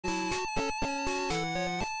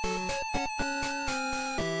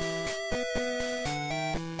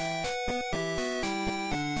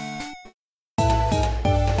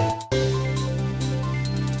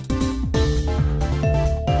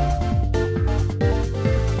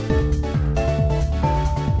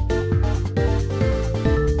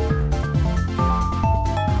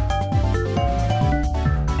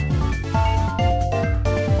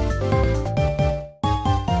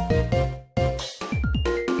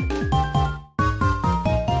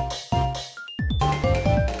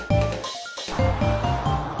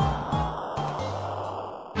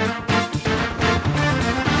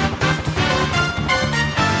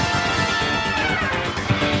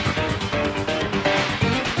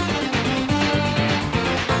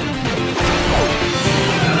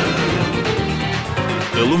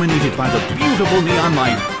illuminated by the beautiful neon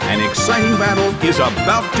light, an exciting battle is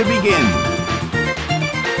about to begin.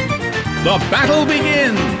 The battle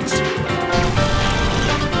begins!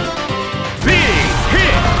 Big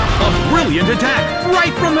hit! A brilliant attack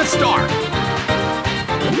right from the start!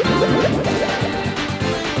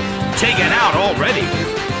 Taken out already!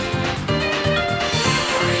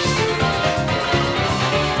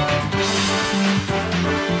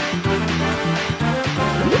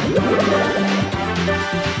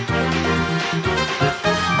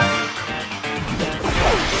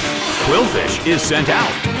 Qwilfish is sent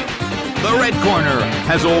out. The red corner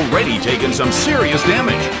has already taken some serious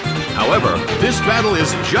damage. However, this battle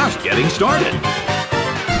is just getting started.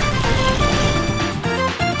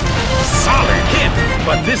 Solid hit,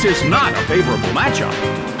 but this is not a favorable matchup.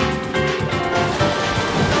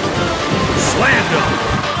 Slammed him.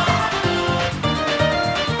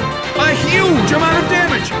 A huge amount of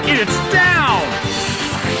damage. It's down.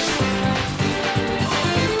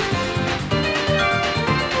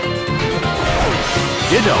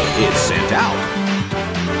 Ditto is sent out.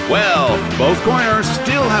 Well, both corners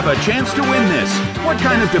still have a chance to win this. What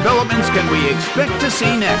kind of developments can we expect to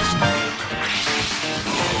see next?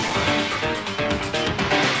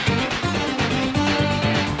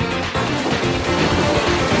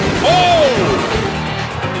 Oh!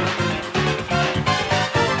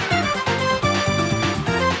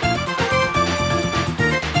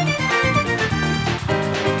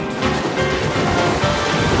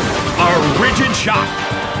 A rigid shot.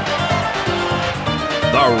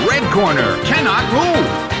 The red corner cannot move.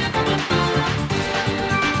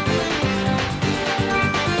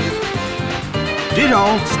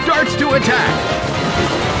 Ditto starts to attack.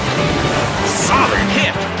 Solid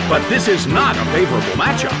hit, but this is not a favorable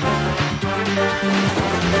matchup.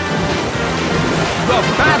 The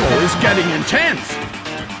battle is getting intense.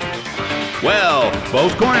 Well,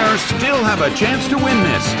 both corners still have a chance to win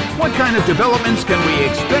this. What kind of developments can we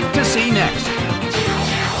expect to see next?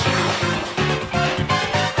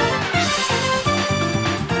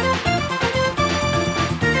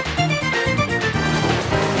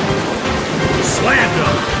 Slammed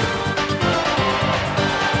him.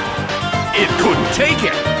 It couldn't take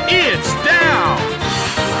it. It's down.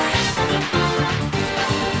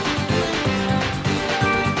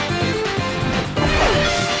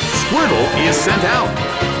 Squirtle is sent out.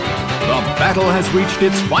 The battle has reached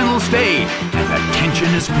its final stage, and the tension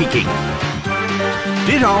is peaking.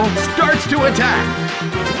 Ditto starts to attack.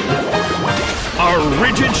 A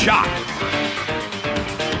rigid shot.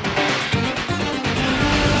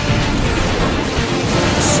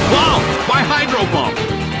 Swamped by Hydro Pump,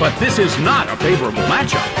 but this is not a favorable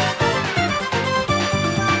matchup.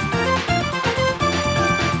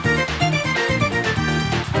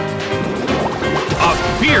 A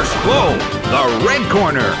fierce blow. The red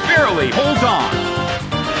corner barely holds on.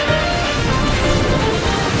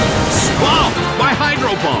 Swamped by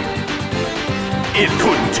Hydro Pump. It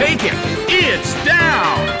couldn't take it. It's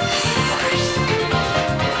down.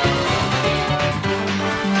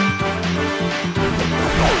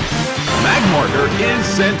 Magmortar is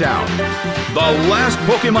sent out. The last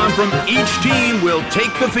Pokémon from each team will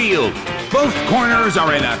take the field. Both corners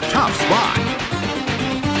are in a tough spot.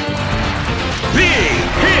 Big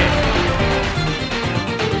hit!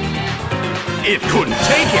 It couldn't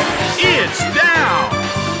take it. It's down.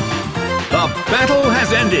 The battle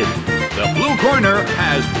has ended. The blue corner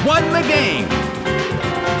has won the game.